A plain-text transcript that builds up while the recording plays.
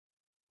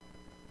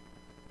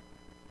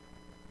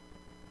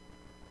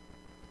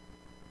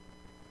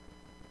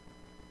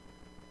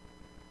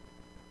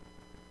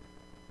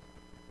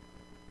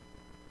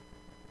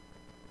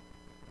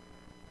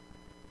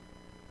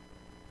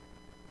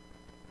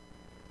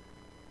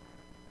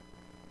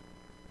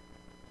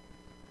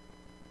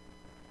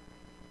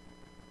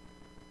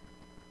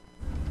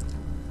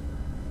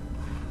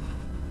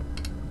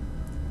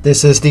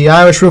This is the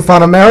Irish Roof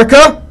on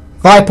America.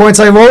 5 points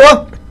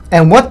Iwhoa.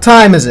 And what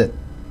time is it?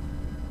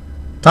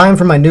 Time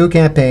for my new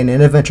campaign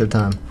in Adventure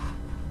Time.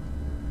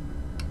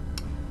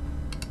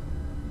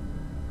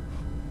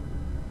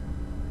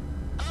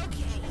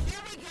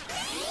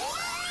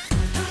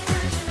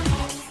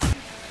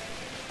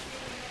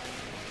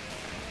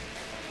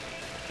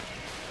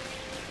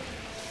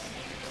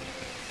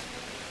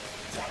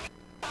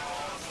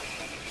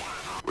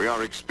 We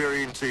are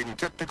experiencing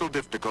technical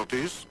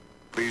difficulties.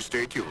 Please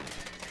stay tuned.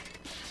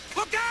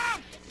 Look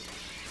out!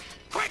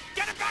 Quick,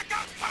 get it back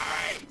up,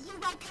 hurry! You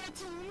want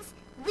cartoons?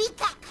 We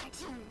got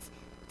cartoons.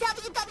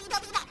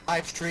 www.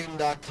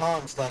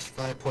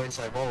 Livestream.com/5 points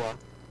Iwhoa.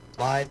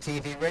 Live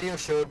TV radio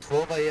show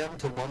 12 a.m.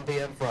 to 1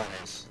 p.m.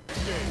 Fridays.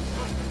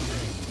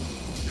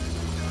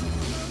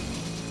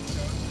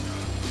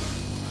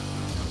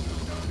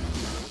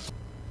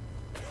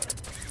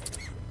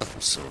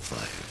 I'm so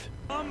fired.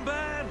 I'm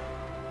bad,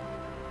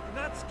 and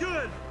that's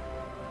good.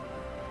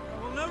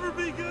 I will never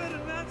be good,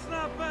 and that's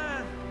not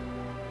bad.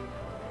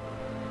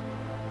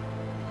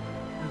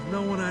 There's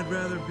no one I'd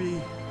rather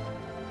be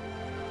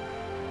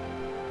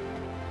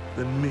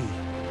than me.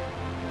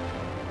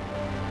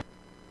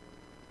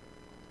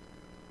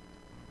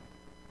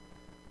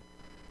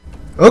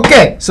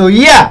 Okay, so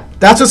yeah,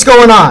 that's what's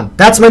going on.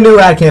 That's my new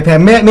ad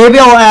campaign. Maybe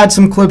I'll add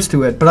some clips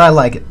to it, but I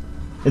like it.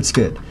 It's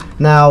good.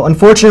 Now,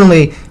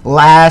 unfortunately,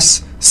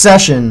 last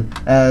session,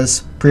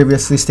 as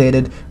previously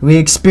stated, we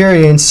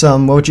experienced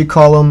some, what would you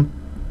call them,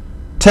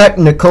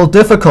 technical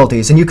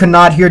difficulties, and you could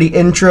not hear the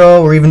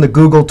intro or even the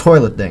Google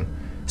toilet thing.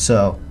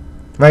 So,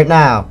 right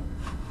now,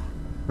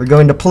 we're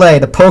going to play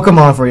the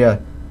Pokemon for you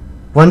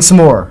once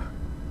more,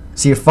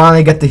 so you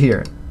finally get to hear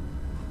it.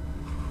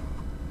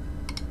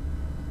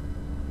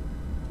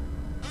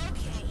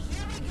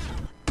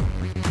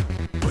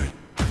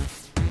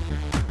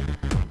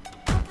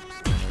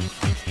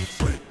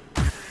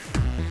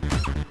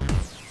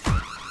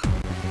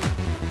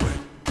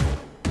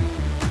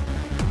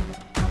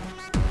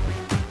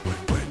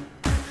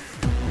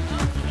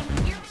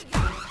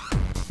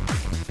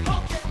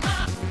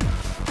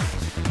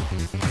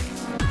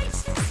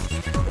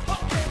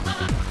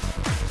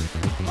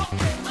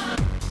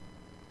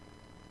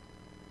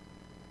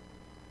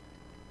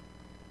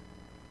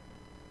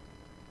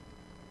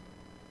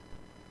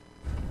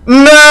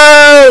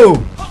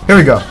 No! Here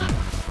we go.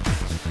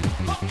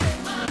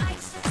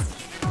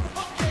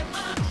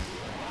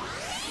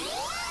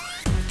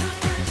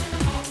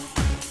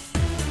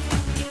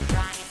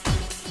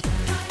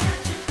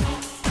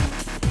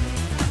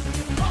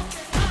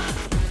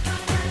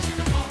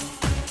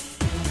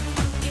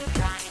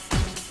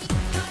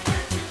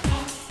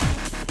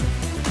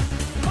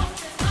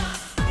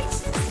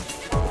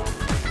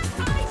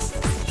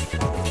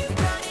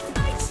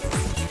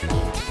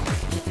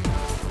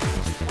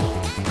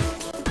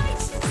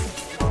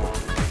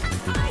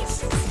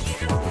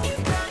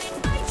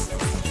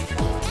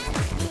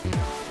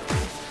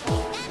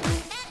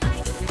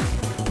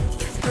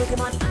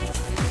 Pokemon.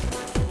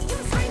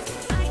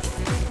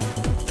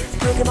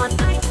 Pokemon.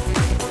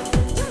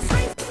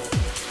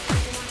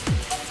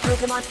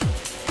 Pokemon.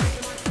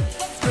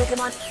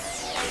 Pokemon.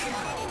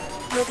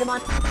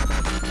 Pokemon.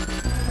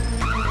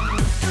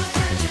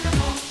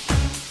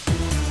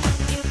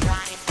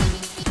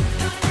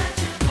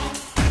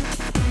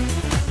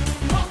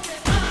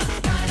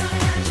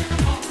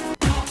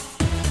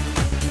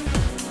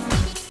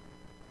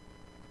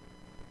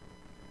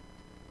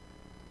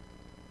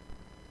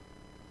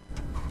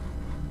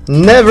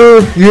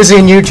 Never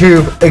using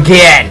YouTube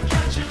again.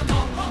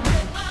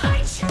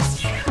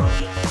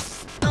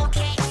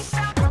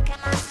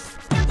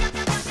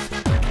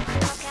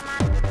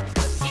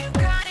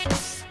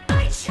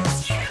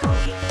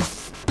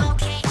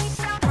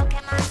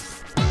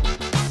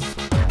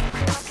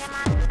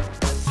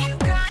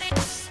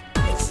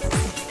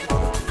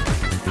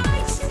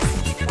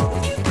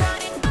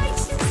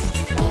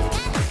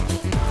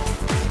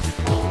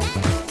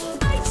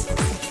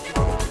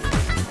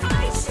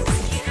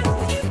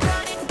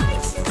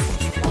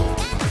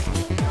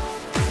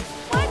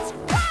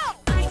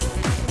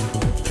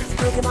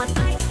 Pokemon.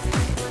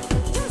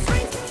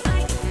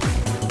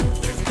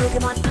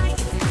 Pokemon.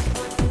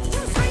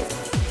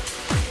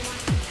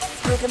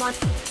 Pokemon.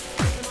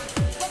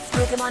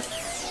 Pokemon.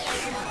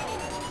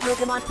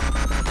 Pokemon.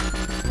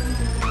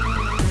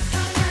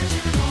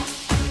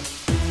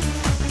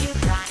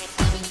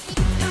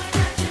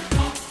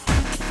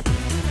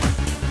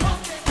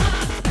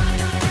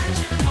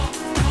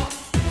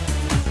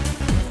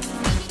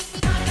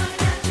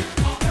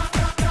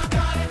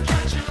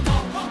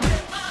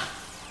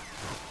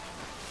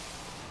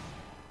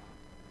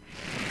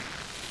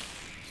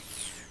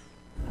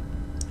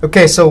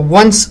 Okay, so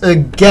once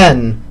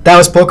again, that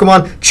was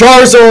Pokemon.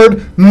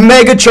 Charizard,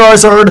 Mega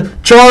Charizard,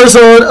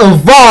 Charizard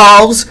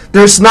evolves.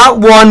 There's not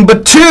one,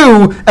 but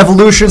two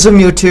evolutions of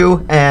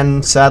Mewtwo,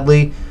 and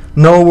sadly,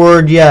 no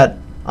word yet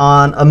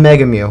on a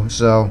Mega Mew.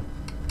 So,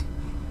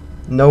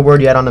 no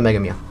word yet on a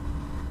Mega Mew.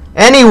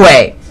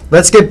 Anyway,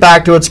 let's get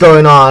back to what's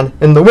going on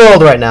in the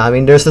world right now. I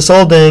mean, there's this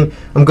whole thing.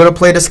 I'm going to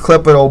play this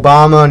clip with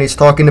Obama, and he's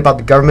talking about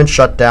the government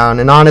shutdown.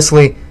 And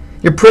honestly,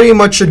 you pretty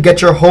much should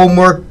get your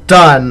homework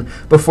done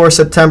before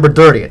September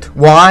 30th.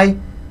 Why?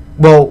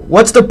 Well,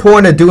 what's the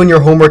point of doing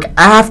your homework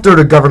after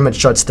the government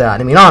shuts down?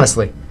 I mean,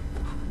 honestly.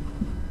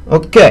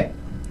 Okay,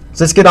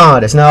 so let's get on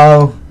with this.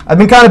 Now, I've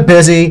been kind of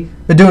busy.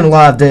 Been doing a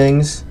lot of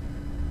things.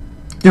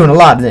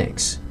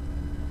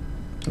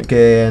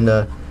 Okay, and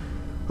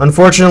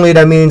unfortunately,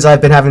 that means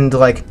I've been having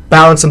to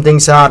balance some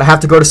things out. I have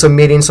to go to some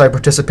meetings so I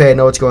participate and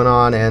know what's going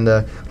on. And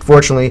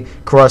unfortunately,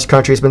 cross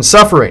country has been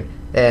suffering,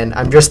 and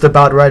I'm just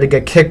about ready to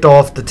get kicked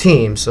off the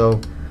team.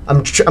 So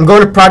I'm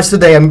going to practice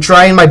today. I'm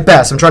trying my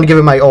best. I'm trying to give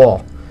it my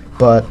all,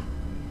 but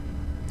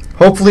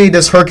hopefully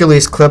this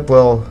Hercules clip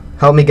will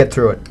help me get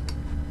through it.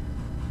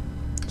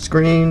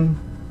 Screen,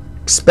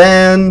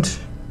 expand,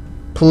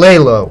 play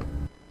low.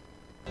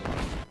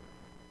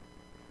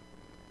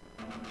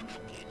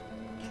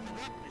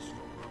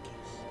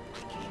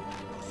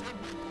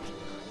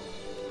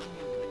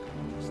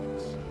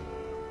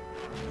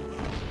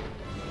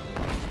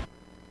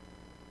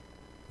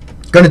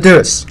 Gonna do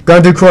this.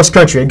 Gonna do cross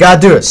country. I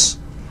gotta do this.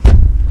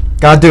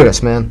 Gotta do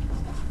this, man.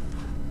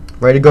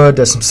 Ready to go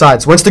to some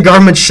sides. Once the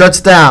government shuts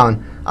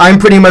down, I'm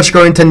pretty much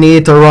going to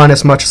need to run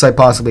as much as I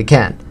possibly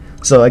can.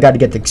 So I gotta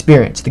get the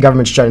experience. The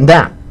government's shutting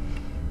down.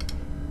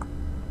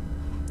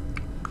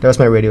 That was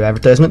my radio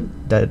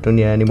advertisement. That I don't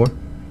need it anymore.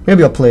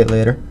 Maybe I'll play it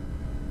later.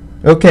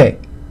 Okay.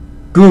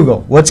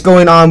 Google. What's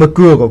going on with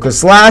Google?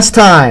 Because last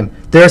time,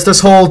 there's this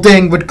whole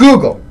thing with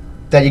Google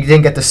that you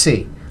didn't get to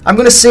see. I'm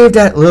going to save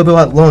that a little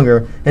bit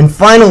longer. And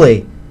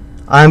finally,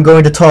 I'm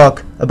going to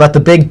talk about the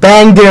Big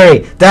Bang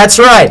Theory. That's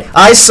right.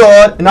 I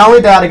saw it. And not only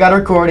that, I got a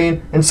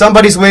recording. And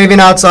somebody's waving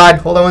outside.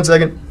 Hold on one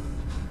second.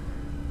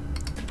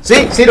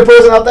 See the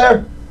person out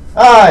there?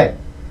 Hi.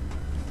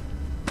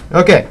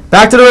 Okay,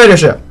 back to the radio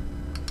show.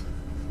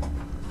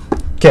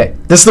 Okay,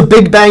 this is the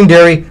Big Bang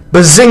Theory.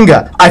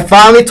 Bazinga. I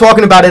finally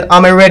talking about it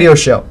on my radio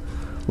show.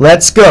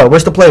 Let's go.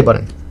 Where's the play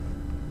button?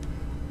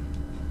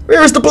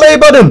 Where's the play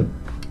button?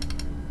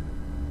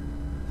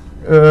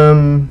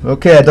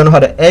 Okay, I don't know how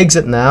to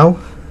exit now.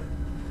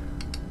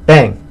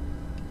 Bang.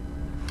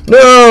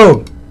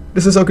 No!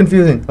 This is so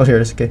confusing. Oh, here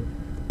it is, okay.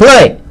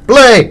 Play!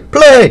 Play!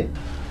 Play!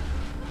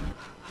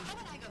 How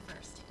would I go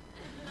first?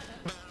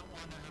 Well, I don't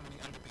want to know how many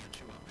underpants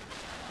you own.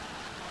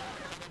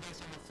 If I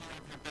base on the floor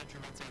of your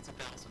bedroom, I'd say it's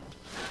 1,000.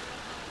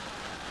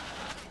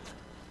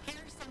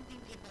 Here's something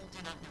people do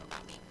not know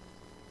about me.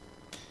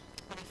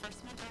 When I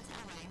first moved out to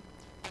LA,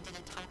 I did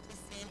a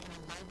topless scene in a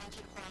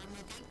low-budget horror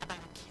movie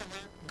about a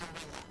killer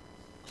gorilla.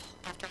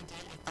 After I did,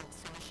 I felt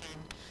so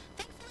ashamed.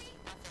 Thankfully,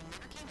 that film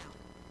never came out.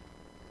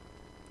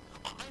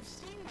 I've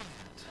seen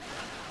that.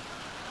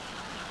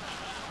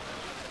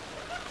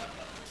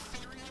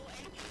 Serial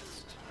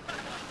atheist.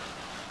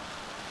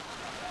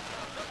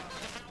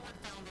 Howard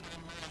found it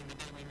online the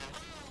day we met.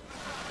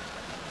 That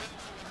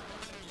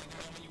was literally the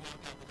moment you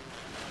walked out the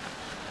door.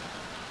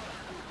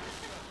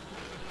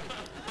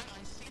 But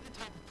I see the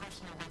type of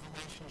personal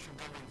revelations you're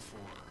going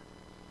for.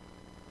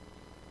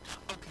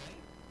 Okay,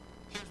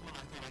 here's one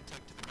I thought I'd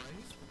take to the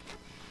grave.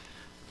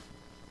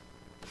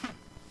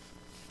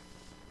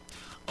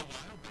 A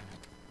while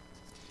back,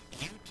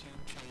 YouTube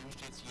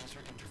changed its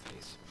user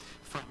interface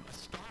from a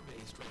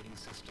star-based rating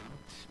system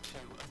to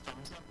a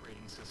thumbs-up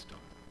rating system.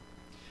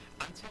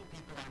 I tell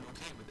people I'm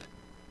okay with it,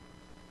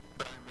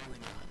 but I'm really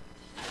not.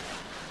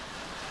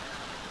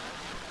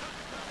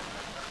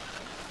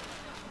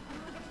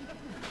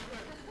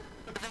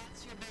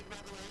 That's your big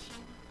revelation?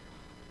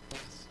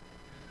 Yes.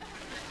 I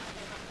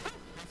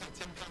felt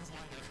 10 pounds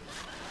lighter.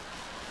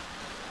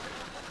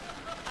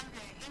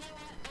 Okay, you know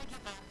what? I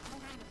give up. I'm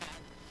going to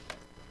bed.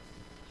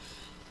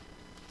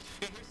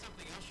 And here's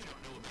something else you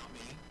don't know about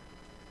me.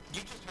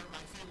 You just hurt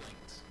my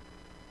feelings.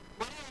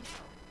 What did I do?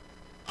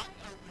 I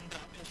opened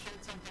up and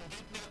shared something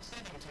deeply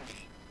upsetting to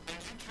me, and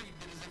you treated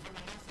it as if it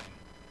were nothing.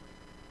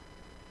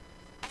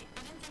 I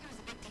didn't think it was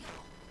a big deal.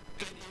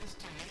 It is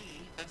to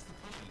me. That's the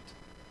point.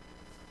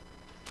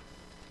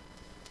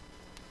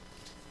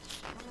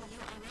 Well,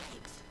 you are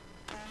right.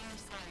 I'm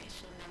really sorry. I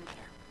should have known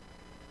better.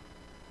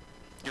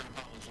 Your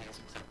apology is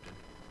accepted.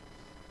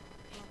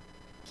 Thank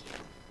you.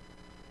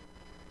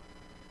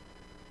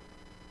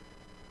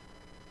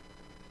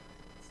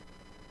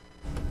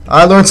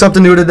 I learned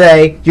something new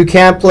today. You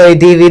can't play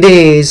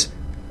DVDs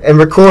and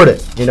record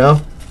it, you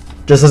know?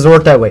 Just doesn't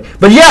work that way.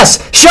 But yes,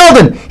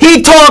 Sheldon,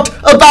 he talked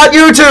about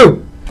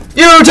YouTube!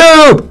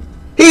 YouTube!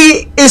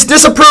 He is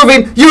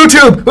disapproving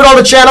YouTube with all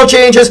the channel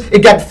changes.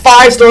 It got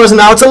 5 stars and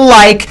now it's a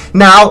like.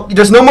 Now,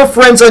 there's no more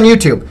friends on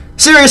YouTube.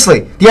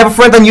 Seriously, do you have a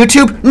friend on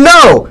YouTube?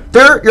 No!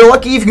 You're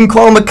lucky if you can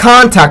call him a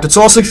contact. It's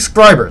all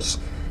subscribers.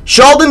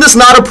 Sheldon does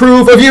not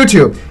approve of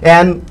YouTube.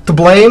 And to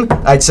blame,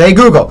 I'd say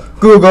Google.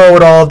 Google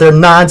with all their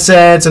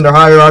nonsense and their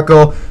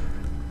hierarchical.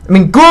 I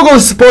mean, Google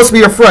is supposed to be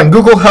your friend.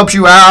 Google helps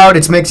you out.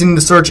 It's making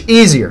the search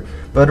easier.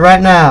 But right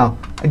now,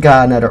 I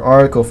got another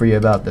article for you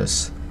about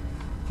this.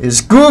 Is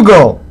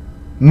Google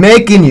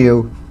making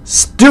you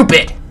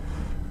stupid?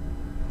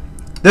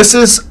 This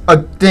is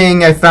a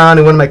thing I found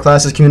in one of my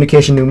classes,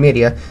 Communication New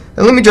Media.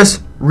 And let me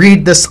just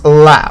read this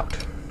aloud.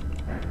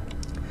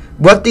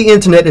 What the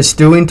internet is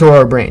doing to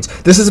our brains.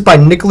 This is by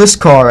Nicholas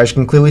Carr, as you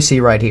can clearly see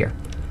right here.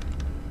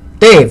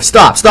 Dave,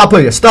 stop,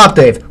 will you? Stop,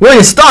 Dave. Will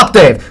you stop,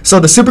 Dave? So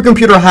the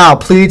supercomputer HAL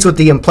pleads with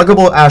the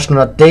implacable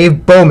astronaut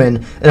Dave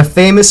Bowman in a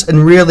famous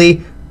and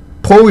really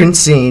poignant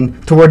scene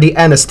toward the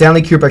end of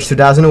Stanley Kubrick's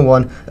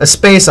 2001 A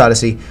Space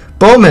Odyssey.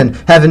 Bowman,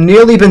 having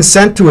nearly been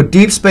sent to a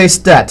deep space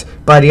debt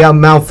by the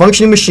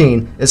malfunctioning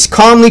machine, is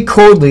calmly,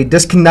 coldly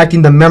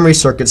disconnecting the memory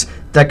circuits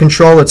that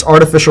control its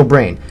artificial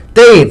brain.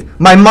 Dave,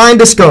 my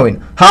mind is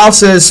going. Hal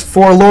says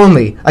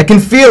forlornly. I can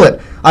feel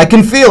it. I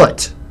can feel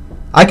it.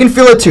 I can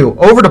feel it too.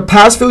 Over the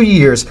past few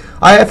years,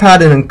 I have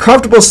had an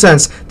uncomfortable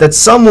sense that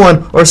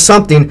someone or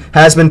something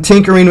has been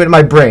tinkering with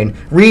my brain,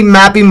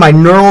 remapping my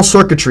neural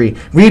circuitry,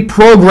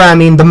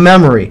 reprogramming the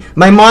memory.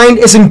 My mind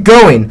isn't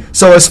going,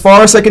 so as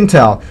far as I can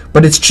tell,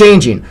 but it's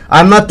changing.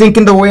 I'm not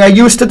thinking the way I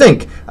used to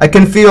think. I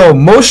can feel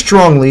most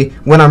strongly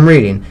when I'm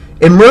reading.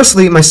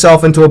 Immersing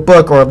myself into a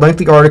book or a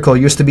lengthy article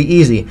used to be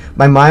easy.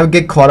 My mind would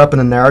get caught up in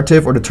the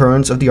narrative or the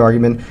turns of the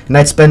argument, and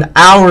I'd spend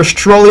hours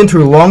strolling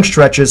through long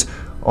stretches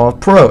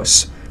of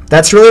prose.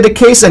 That's really the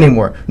case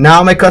anymore.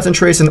 Now my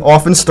concentration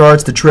often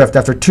starts to drift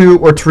after 2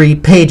 or 3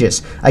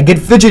 pages. I get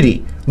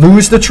fidgety,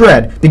 lose the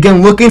thread,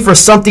 begin looking for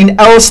something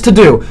else to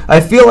do. I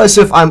feel as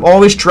if I'm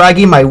always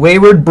dragging my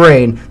wayward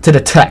brain to the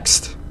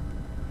text.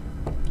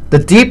 The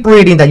deep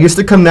reading that used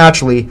to come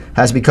naturally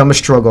has become a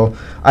struggle.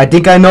 I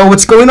think I know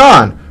what's going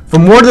on. For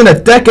more than a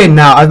decade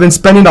now, I've been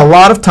spending a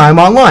lot of time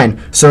online,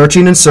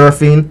 searching and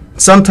surfing,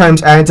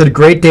 sometimes adding to the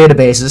great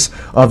databases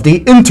of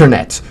the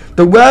internet.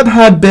 The web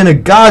had been a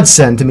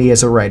godsend to me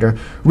as a writer.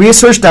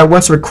 Research that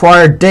once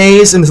required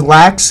days and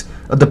lacks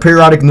of the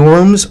periodic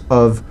norms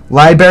of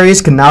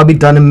libraries can now be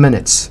done in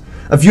minutes.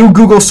 A few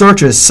Google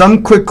searches,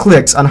 some quick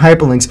clicks on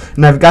hyperlinks,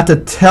 and I've got the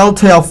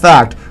telltale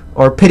fact,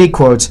 or pity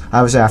quotes,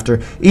 I was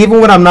after. Even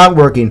when I'm not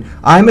working,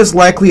 I'm as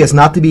likely as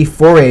not to be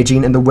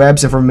foraging in the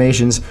web's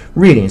information's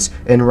readings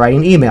and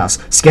writing emails,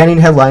 scanning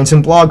headlines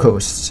and blog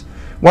posts.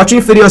 Watching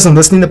videos and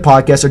listening to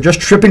podcasts, or just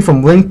tripping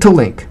from link to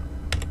link.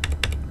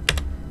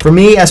 For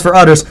me, as for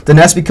others, the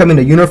net's becoming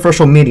a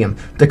universal medium,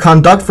 the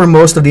conduct for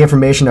most of the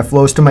information that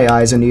flows to my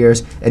eyes and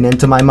ears and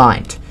into my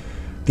mind.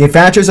 The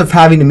advantages of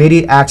having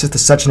immediate access to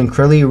such an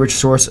incredibly rich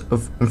source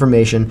of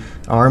information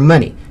are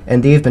many,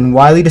 and they've been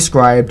widely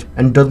described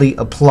and duly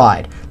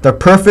applied. The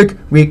perfect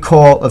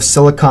recall of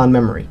silicon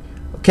memory.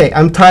 Okay,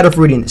 I'm tired of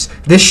reading this.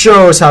 This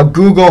shows how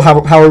Google, how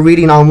our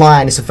reading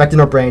online is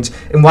affecting our brains,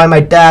 and why my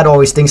dad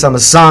always thinks I'm a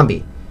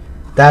zombie.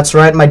 That's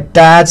right, my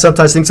dad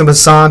sometimes thinks I'm a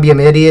zombie, I'm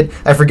an idiot.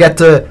 I forget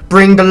to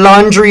bring the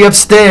laundry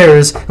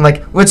upstairs. I'm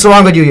like, what's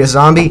wrong with you, you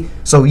zombie?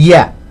 So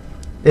yeah,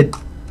 you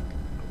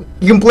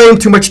can blame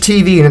too much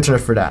TV and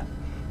internet for that.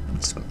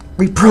 It's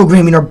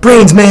reprogramming our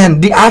brains,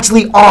 man. They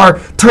actually are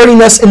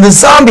turning us into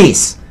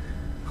zombies.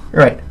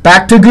 All right,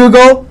 back to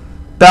Google.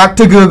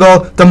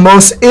 The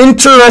most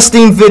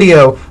interesting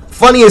video,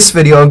 funniest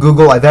video on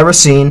Google I've ever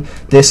seen.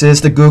 This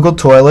is the Google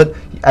toilet.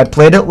 I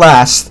played it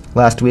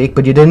last week,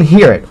 but you didn't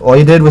hear it. All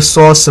you did was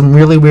saw some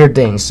really weird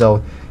things.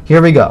 So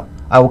here we go.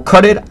 I will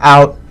cut it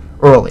out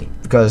early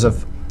because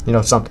of,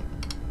 something.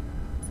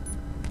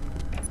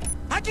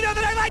 How'd you know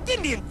that I liked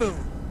Indian food?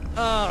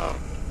 Oh,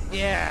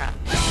 yeah.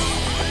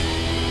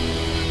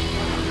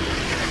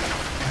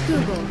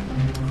 Google.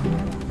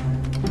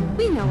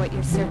 We know what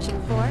you're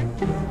searching for.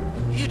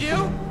 You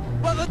do?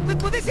 Well,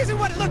 this isn't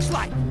what it looks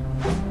like.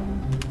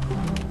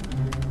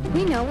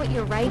 We know what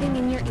you're writing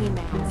in your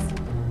emails.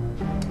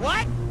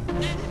 What?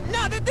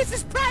 No, this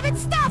is private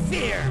stuff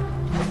here.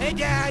 Hey,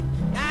 Dad,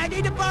 I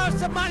need to borrow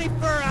some money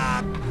for,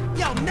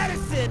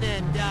 medicine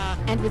and,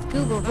 And with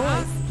Google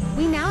Voice,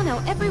 we now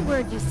know every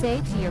word you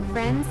say to your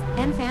friends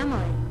and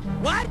family.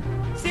 What?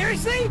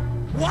 Seriously?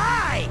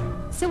 Why?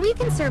 So we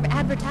can serve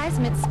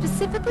advertisements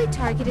specifically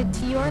targeted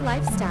to your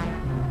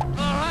lifestyle. Oh,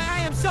 I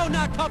am so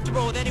not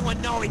comfortable with anyone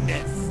knowing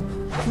this.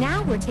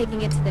 Now we're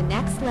taking it to the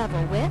next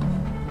level with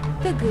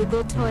the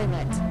Google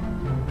Toilet.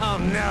 Oh,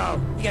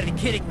 no. You gotta be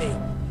kidding me.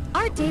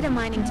 Our data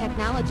mining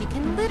technology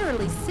can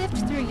literally sift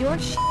through your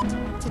shit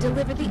to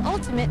deliver the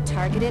ultimate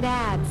targeted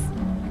ads.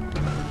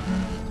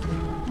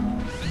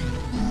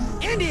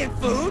 Indian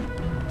food?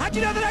 How'd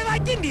you know that I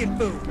liked Indian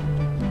food?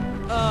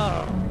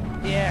 Oh,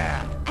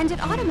 yeah. And it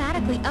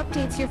automatically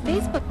updates your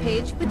Facebook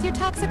page with your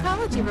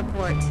toxicology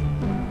report.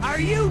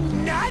 Are you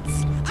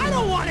nuts? I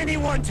don't want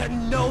anyone to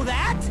know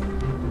that.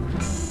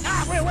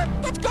 Wait,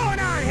 what's going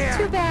on here?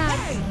 Too bad.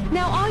 Hey!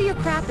 Now all your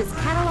crap is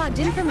cataloged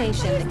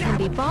information that can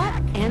be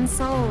bought and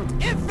sold.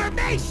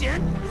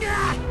 Information?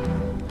 Nah!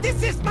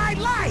 This is my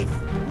life!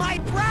 My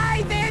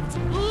private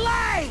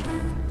life!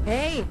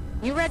 Hey,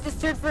 you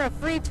registered for a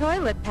free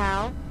toilet,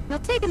 pal. Now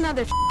take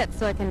another shit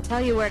so I can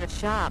tell you where to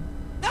shop.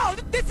 No,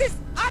 this is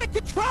out of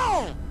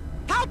control!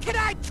 How can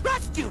I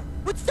trust you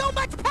with so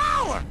much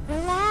power?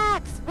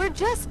 Relax, we're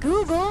just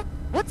Google.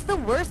 What's the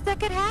worst that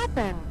could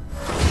happen?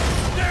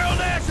 Daryl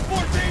Nash of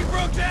 14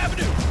 Brooks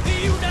Avenue.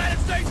 The United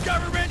States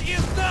government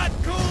is not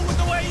cool with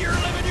the way you're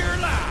living your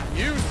life.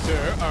 You,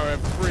 sir,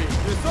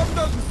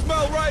 doesn't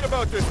smell right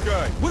about this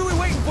guy. What are we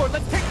waiting for?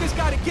 Let's take this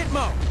guy to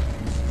Gitmo.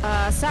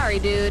 Sorry,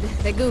 dude.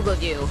 They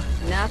Googled you.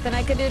 Nothing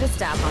I could do to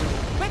stop them.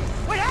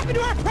 What happened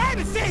to our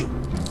privacy?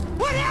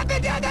 What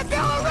happened to the Bill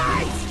of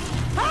Rights?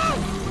 Huh?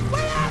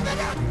 What happened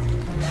to...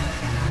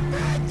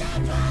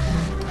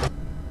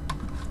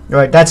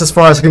 Alright, that's as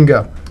far as I can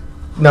go.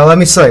 Now let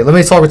me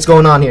talk what's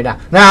going on here now.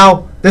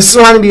 Now, this is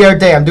going to be our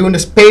day. I'm doing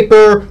this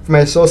paper for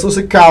my social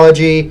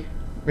psychology,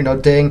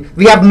 thing.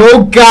 We have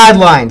no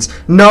guidelines,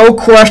 no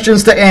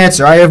questions to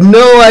answer. I have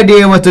no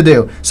idea what to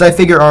do. So I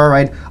figure,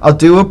 alright, I'll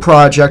do a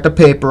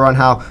paper on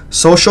how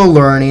social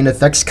learning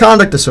affects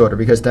conduct disorder,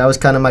 because that was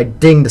kind of my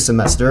ding this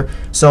semester.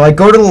 So I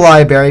go to the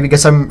library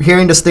because I'm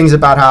hearing these things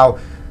about how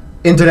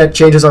internet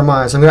changes our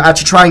minds. I'm going to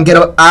actually try and get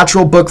an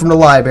actual book from the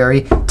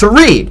library to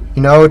read,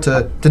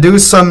 to do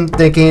some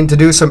thinking, to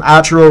do some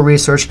actual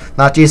research,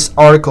 not just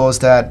articles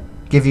that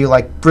give you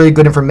like really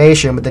good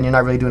information, but then you're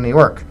not really doing any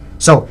work.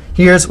 So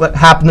here's what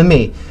happened to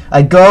me.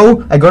 I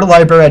go to the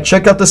library, I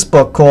check out this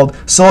book called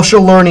Social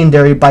Learning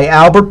Theory by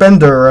Albert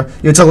Bandura.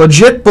 It's a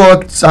legit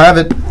book, so I have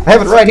it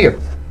right here.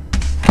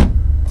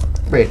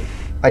 Wait,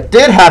 I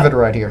did have it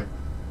right here.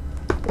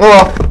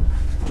 Well,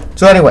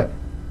 so anyway,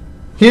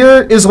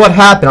 here is what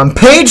happened. On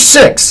page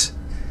 6,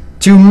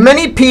 to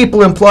many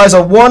people implies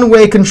a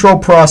one-way control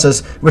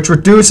process which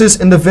reduces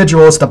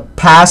individuals to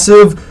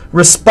passive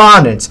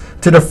respondents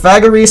to the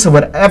vagaries of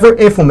whatever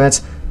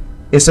influence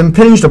is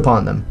impinged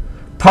upon them.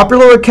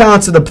 Popular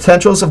accounts of the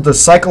potentials of the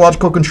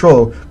psychological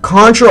control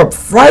conjure up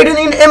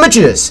frightening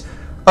images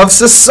of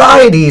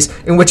societies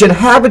in which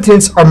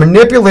inhabitants are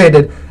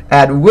manipulated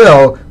at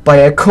will by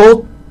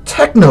occult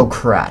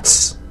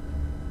technocrats.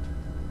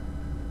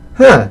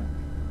 Huh.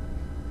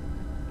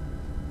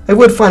 I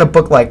would find a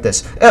book like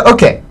this.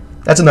 Okay,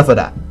 that's enough of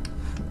that.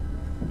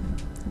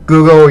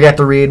 Google, you have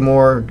to read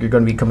more. You're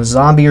going to become a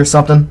zombie or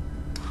something.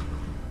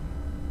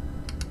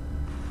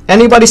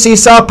 Anybody see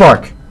South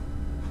Park?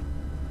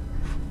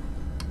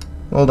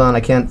 Hold on, I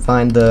can't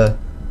find the...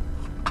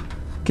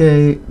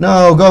 Okay,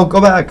 no,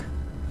 go back.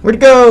 Where'd it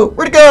go?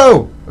 Where'd it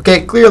go?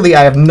 Okay, clearly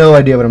I have no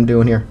idea what I'm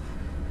doing here.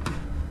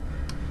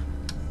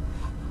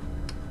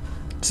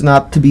 It's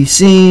not to be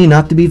seen,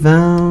 not to be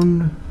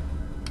found.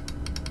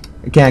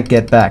 I can't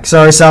get back.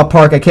 Sorry, South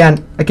Park, I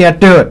can't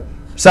do it.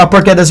 South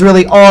Park had this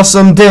really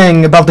awesome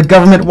ding about the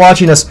government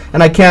watching us,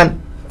 and I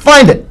can't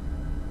find it.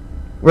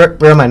 Where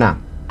am I now?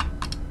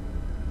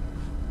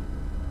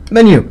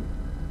 Menu.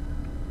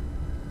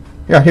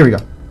 Yeah, here we go.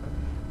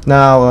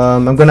 Now,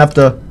 I'm going to have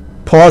to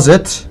pause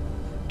it,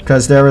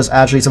 because there was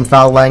actually some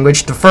foul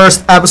language. The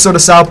first episode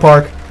of South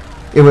Park,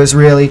 it was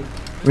really,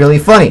 really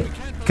funny,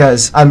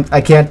 because I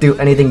can't do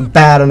anything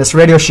bad on this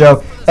radio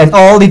show, and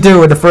all they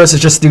do at the first is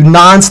just do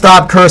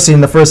non-stop cursing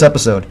in the first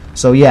episode.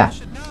 So yeah,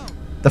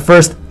 the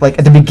first, like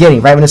at the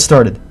beginning, right when it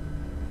started,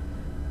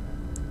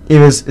 it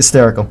was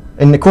hysterical.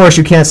 And of course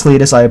you can't see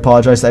this, I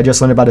apologize, I just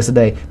learned about this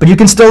today, but you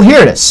can still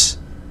hear this.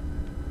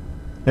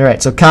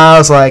 Alright, so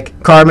Kyle's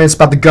like, Carmen's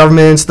about the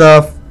government and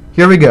stuff.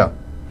 Here we go.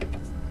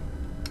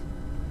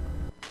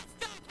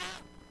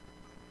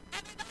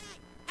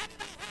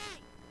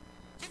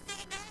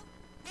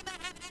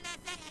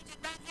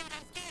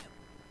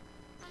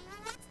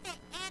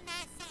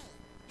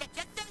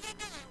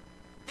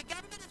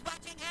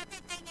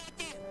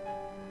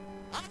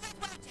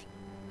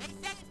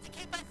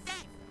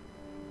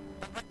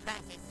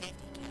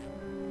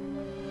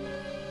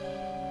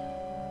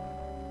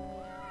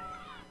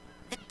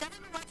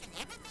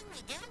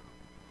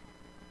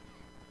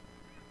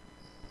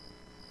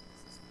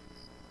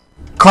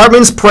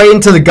 Cartman's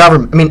praying to the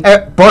government. I mean,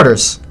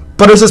 Butters.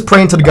 Butters is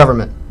praying to the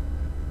government.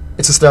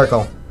 It's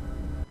hysterical.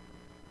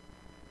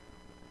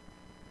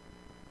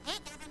 Hey,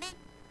 government.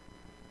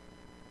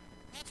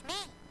 It's me,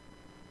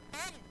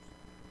 Butters.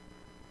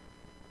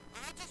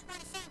 I just want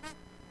to say,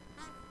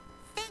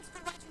 thanks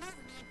for watching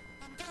over me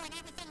and doing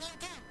everything you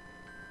do.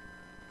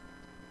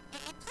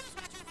 And please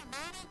watch over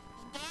Mommy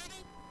and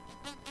Daddy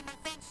and my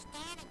friends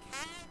Stan and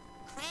Kyle,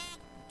 Craig,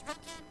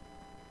 Token,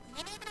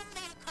 and even old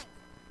Little Cook.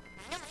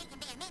 I know he can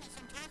be a menace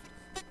sometimes,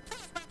 but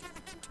please watch over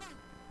him too.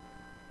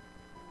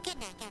 Good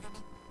night,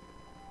 government.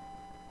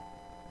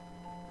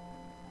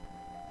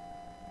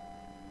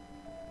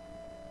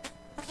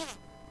 Oh, yeah.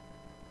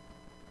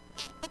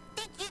 And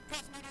thank you,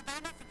 President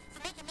Obama, for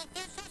making me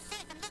feel so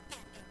safe and looked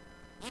after.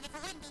 And if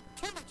it wouldn't be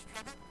too much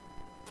trouble,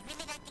 I'd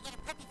really like to get a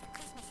puppy for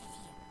Christmas this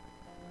year.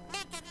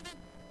 Night, government.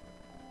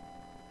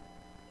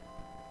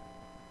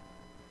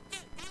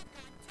 Dude, I've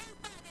gone too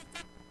far this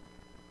time.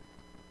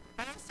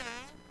 Hello, sir.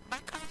 My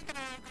colleague and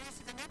I are going to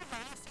see the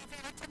neighborhood and see if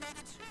you'd like to know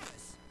the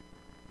truth.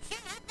 Sure,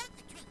 I'd love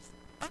the truth.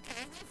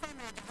 Okay, we from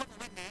Jehovah's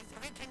Witness, a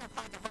king of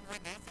Jehovah's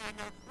Witness, and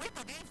we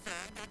believe,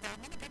 sir, that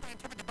many people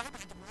interpret the Bible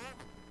as the wrong.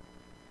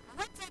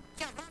 What's a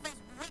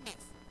Jehovah's Witness?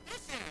 Yes,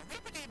 sir, we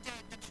believe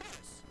the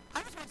truth.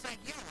 I was once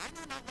like, yeah, I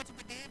don't know what to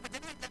believe, but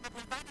then I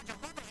invited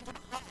Jehovah into the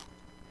hall.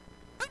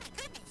 Oh my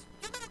goodness,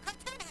 your little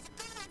cartoon has a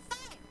girl on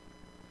fire.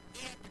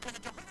 Yeah, because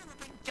the Jehovah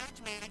will bring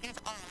judgment against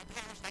all and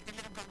perish like the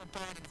little girl was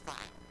born in the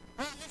fire.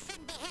 Well, you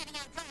shouldn't be handing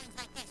out drawings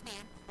like this,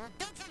 man.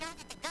 Don't you know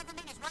that the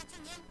government is watching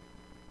you?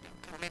 The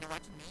government is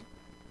watching me?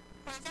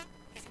 Why is that?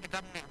 He said the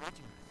government is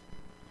watching us.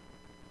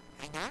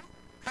 I know.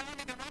 How long have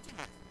they been watching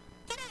us?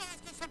 Can I ask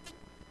you something?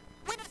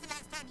 When was the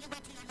last time you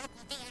went to your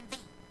local DMV?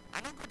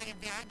 I don't go to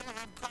DMV. I don't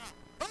have a car.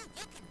 Oh,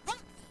 you can walk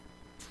there.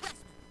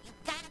 Trust me. You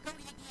gotta go to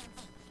the DMV.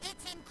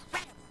 It's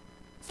incredible.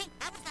 See,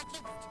 I was like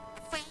you,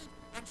 afraid,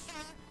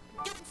 unsure,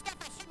 doing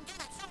stuff I shouldn't do,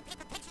 like showing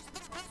people pictures of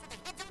little girls with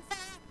their heads on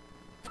fire.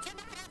 But you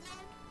know what I've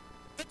learned?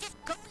 That just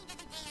going to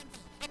the DMV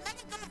and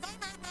letting go of all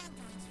my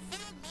wrongdoings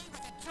filled me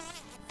with a joy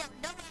I felt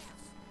nowhere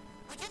else.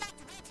 Would you like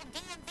to read some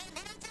DMV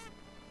literature?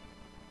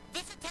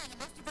 This will tell you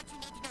most of what you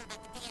need to know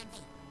about the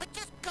DMV. But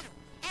just go.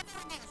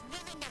 Everyone there is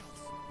really nice.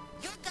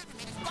 Your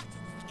government is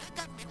watching you, and your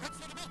government wants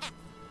you to be happy.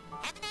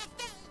 Have a nice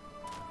day.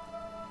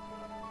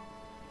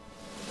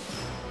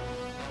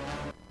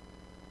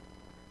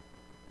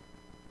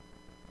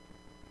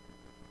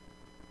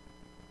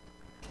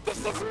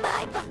 This is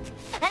my book,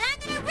 and I'm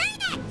gonna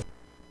read it!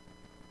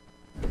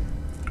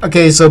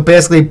 Okay, so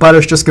basically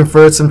Butters just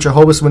converted some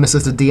Jehovah's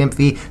Witnesses to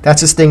DMV. That's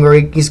his thing where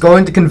he's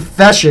going to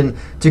confession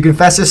to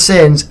confess his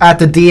sins at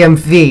the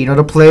DMV. You know,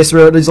 the place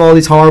where there's all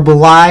these horrible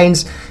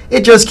lines.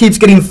 It just keeps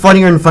getting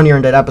funnier and funnier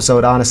in that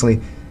episode,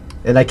 honestly.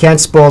 And I can't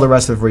spoil the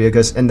rest of it for you,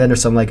 and then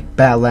there's some, like,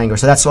 bad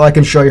language. So that's all I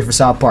can show you for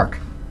South Park.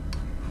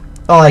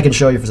 All I can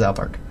show you for South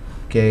Park.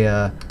 Okay,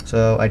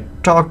 so I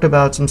talked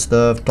about some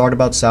stuff, talked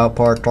about South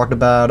Park, talked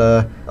about,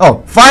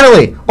 oh,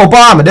 finally,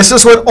 Obama. This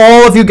is what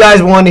all of you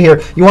guys want to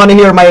hear. You want to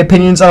hear my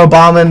opinions on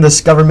Obama and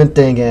this government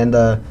thing, and,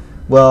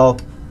 well,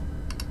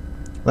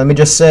 let me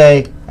just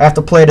say, I have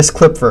to play this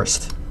clip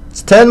first.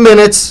 It's 10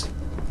 minutes.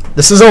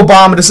 This is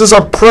Obama. This is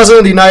our President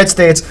of the United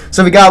States,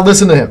 so we gotta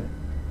listen to him.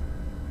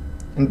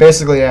 And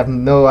basically, I have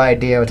no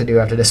idea what to do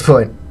after this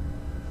point.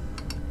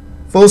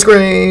 Full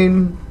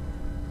screen.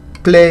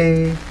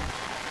 Play.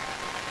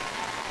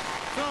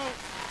 So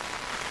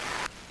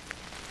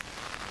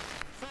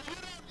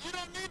you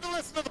don't need to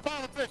listen to the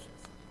politicians.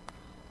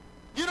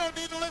 You don't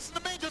need to listen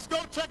to me. Just go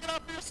check it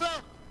out for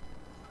yourself.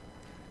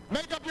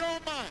 Make up your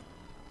own mind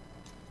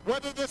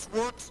whether this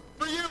works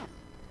for you.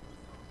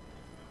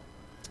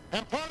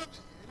 And part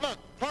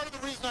of the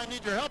reason I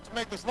need your help to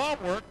make this law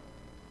work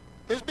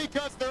is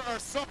because there are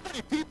so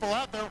many people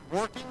out there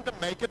working to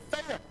make it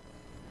fair.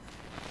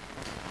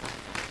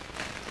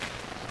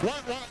 One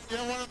of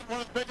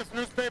the biggest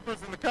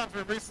newspapers in the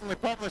country recently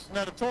published an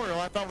editorial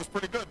I thought was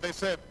pretty good. They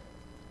said,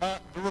 the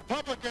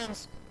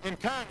Republicans in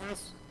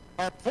Congress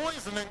are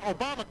poisoning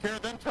Obamacare,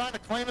 then trying to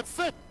claim it's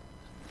sick.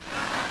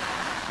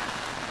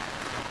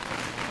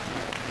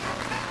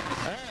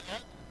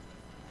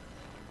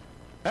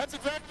 That's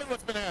exactly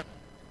what's been happening.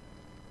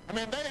 I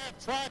mean, they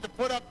have tried to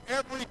put up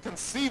every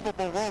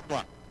conceivable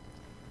roadblock.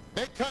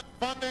 They cut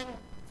funding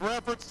for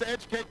efforts to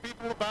educate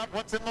people about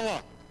what's in the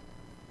law.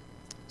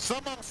 Some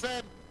of them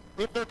said,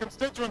 if their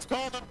constituents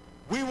call them,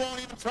 we won't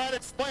even try to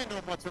explain to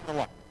them what's in the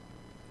law.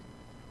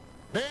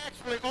 They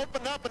actually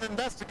opened up an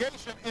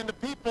investigation into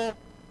people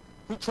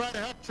who try to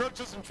help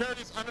churches and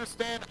charities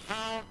understand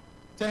how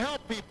to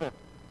help people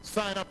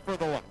sign up for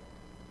the law.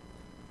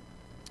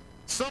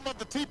 Some of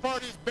the Tea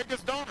Party's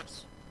biggest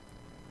donors,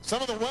 some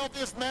of the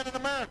wealthiest men in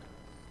America,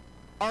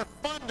 are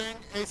funding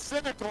a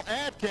cynical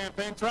ad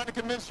campaign trying to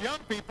convince young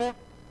people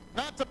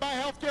not to buy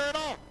health care at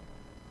all.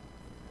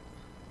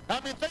 I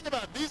mean, think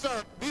about it. These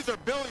are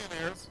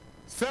billionaires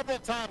several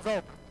times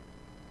over.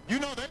 You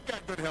know they've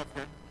got good health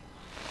care.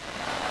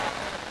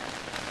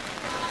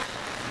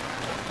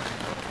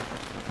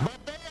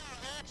 But they are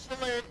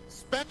actually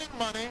spending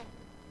money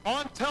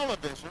on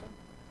television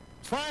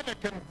trying to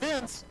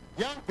convince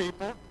young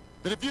people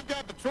that if you've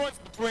got the choice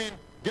between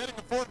getting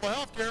affordable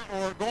health care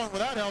or going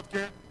without health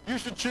care, you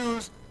should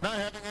choose not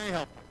having any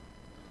health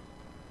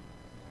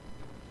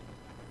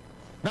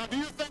care. Now, do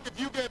you think if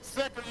you get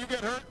sick or you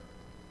get hurt,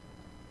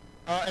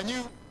 and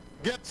you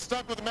get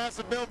stuck with a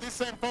massive bill, these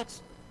same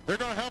folks, they're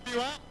going to help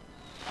you out?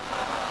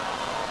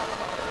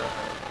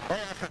 Or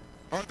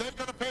are they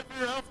going to pay for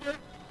your health care?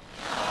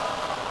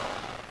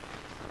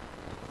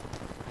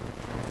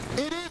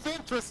 It is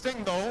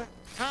interesting, though,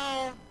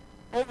 how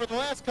over the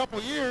last couple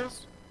of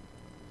years,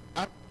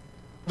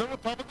 the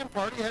Republican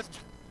Party has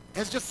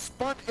just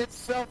spun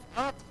itself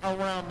up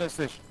around this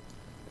issue.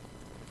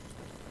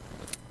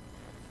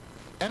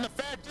 And the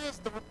fact is,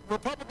 the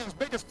Republicans'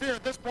 biggest fear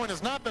at this point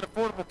is not that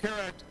Affordable Care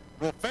Act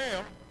will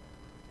fail.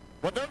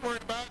 What they're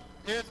worried about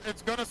is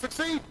it's going to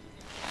succeed.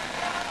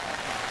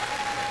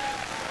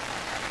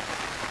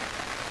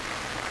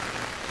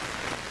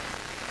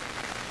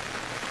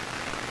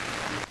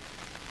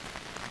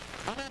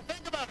 I mean,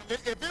 think about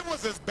it. If it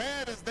was as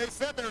bad as they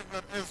said it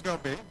was going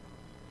to be,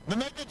 then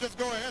they could just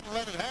go ahead and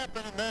let it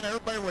happen, and then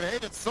everybody would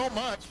hate it so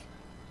much,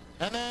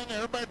 and then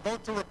everybody would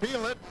vote to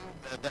repeal it,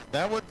 and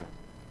that would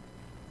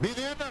be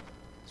the end of it.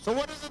 So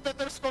what is it that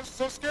they're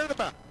so scared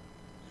about?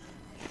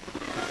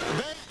 They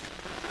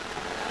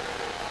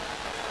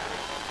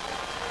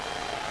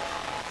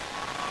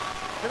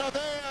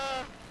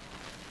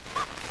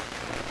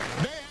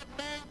have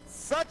made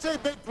such a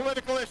big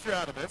political issue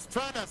out of this,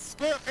 trying to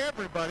scare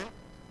everybody,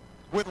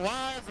 with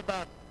lies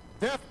about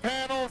death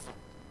panels,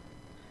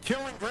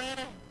 killing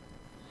Granny.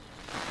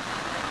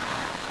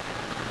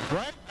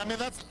 Right? I mean,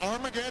 that's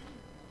Armageddon.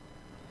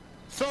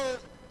 So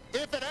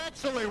if it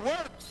actually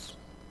works,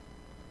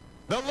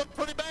 they'll look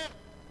pretty bad.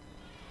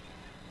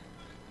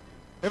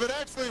 If it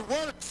actually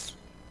works,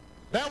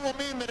 that will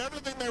mean that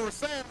everything they were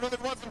saying really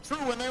wasn't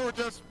true and they were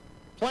just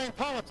playing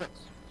politics.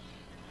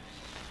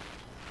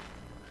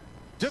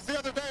 Just the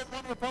other day,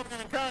 one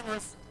Republican in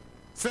Congress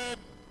said,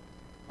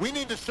 we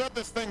need to shut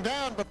this thing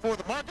down before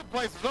the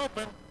marketplace is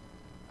open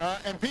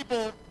and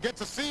people get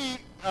to see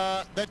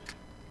that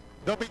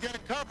they'll be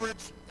getting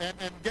coverage and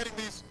getting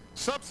these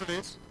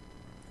subsidies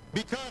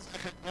because,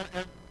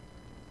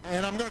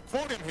 and I'm going to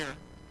quote him here,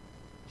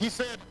 he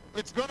said,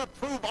 it's going to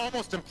prove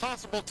almost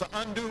impossible to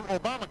undo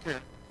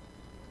Obamacare.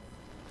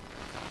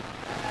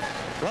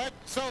 Right?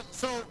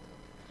 So,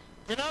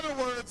 in other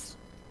words,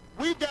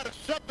 we've got to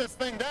shut this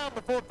thing down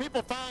before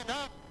people find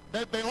out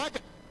that they like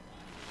it.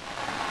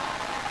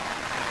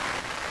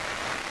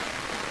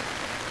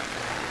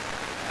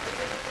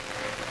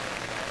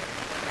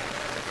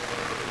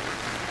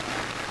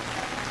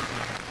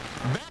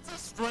 That's a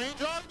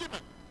strange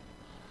argument.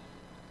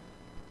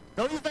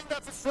 Don't you think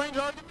that's a strange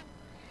argument?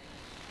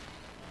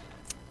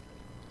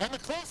 And the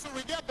closer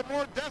we get, the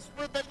more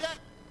desperate they get.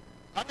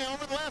 I mean,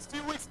 over the last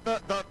few weeks, the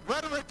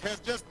rhetoric has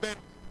just been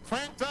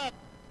cranked up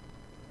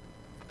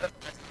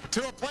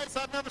to a place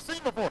I've never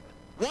seen before.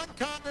 One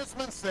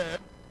congressman said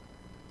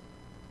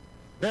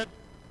that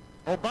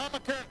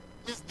Obamacare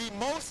is the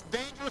most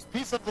dangerous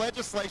piece of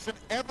legislation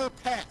ever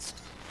passed.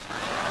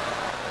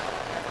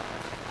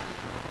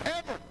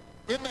 Ever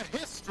in the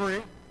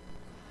history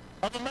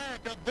of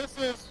America, this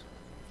is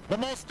the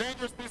most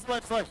dangerous piece of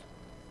legislation.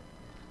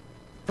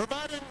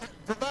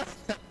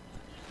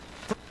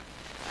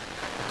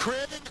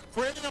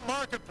 Creating a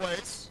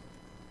marketplace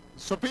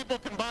so people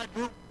can buy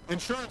group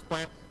insurance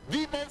plans,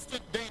 the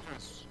most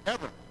dangerous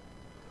ever.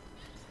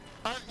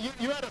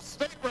 You had a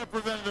state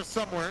representative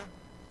somewhere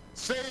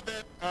say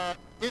that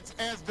it's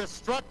as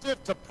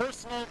destructive to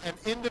personal and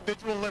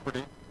individual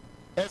liberty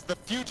as the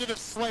Fugitive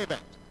Slave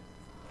Act.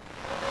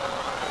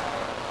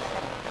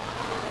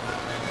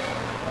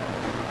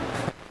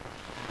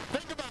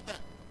 Think about that.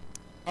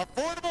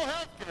 Affordable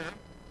health care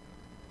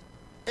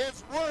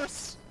is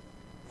worse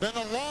than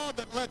a law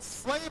that lets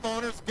slave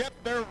owners get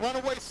their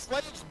runaway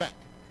slaves back.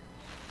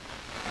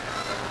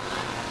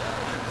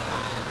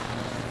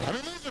 I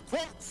mean, these are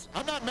quotes.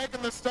 I'm not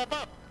making this stuff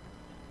up.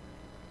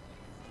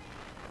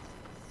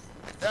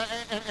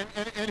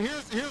 And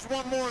here's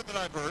one more that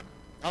I've heard.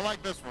 I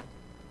like this one.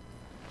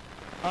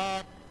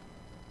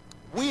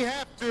 We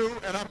have to,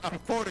 and I'm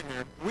quoting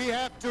here, we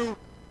have to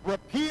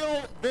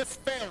repeal this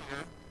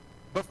failure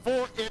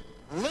before it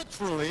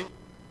literally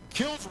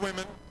kills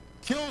women,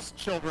 kills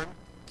children,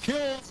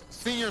 kills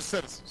senior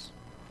citizens.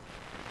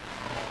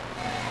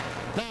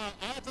 Now,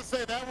 I have to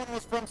say that one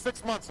was from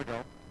 6 months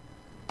ago.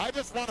 I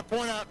just want to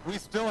point out we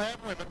still have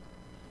women,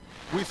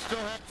 we still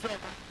have children,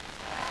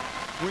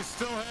 we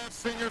still have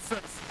senior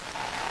citizens.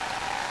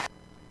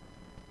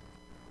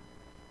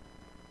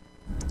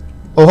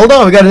 Oh, hold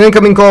on, we got an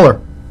incoming caller.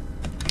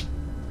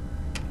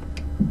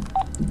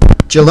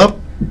 Hello?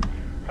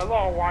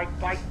 Hello,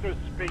 I'd like to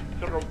speak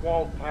to the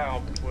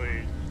Wolfhound,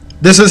 please.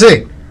 This is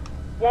he.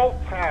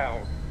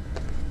 Wolfhound.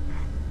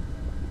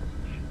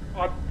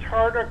 On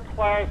Turner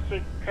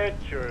Classic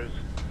Pictures,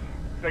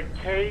 the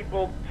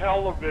cable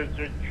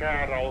television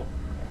channel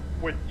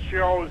which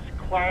shows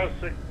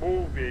classic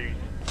movies,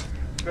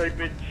 they've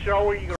been showing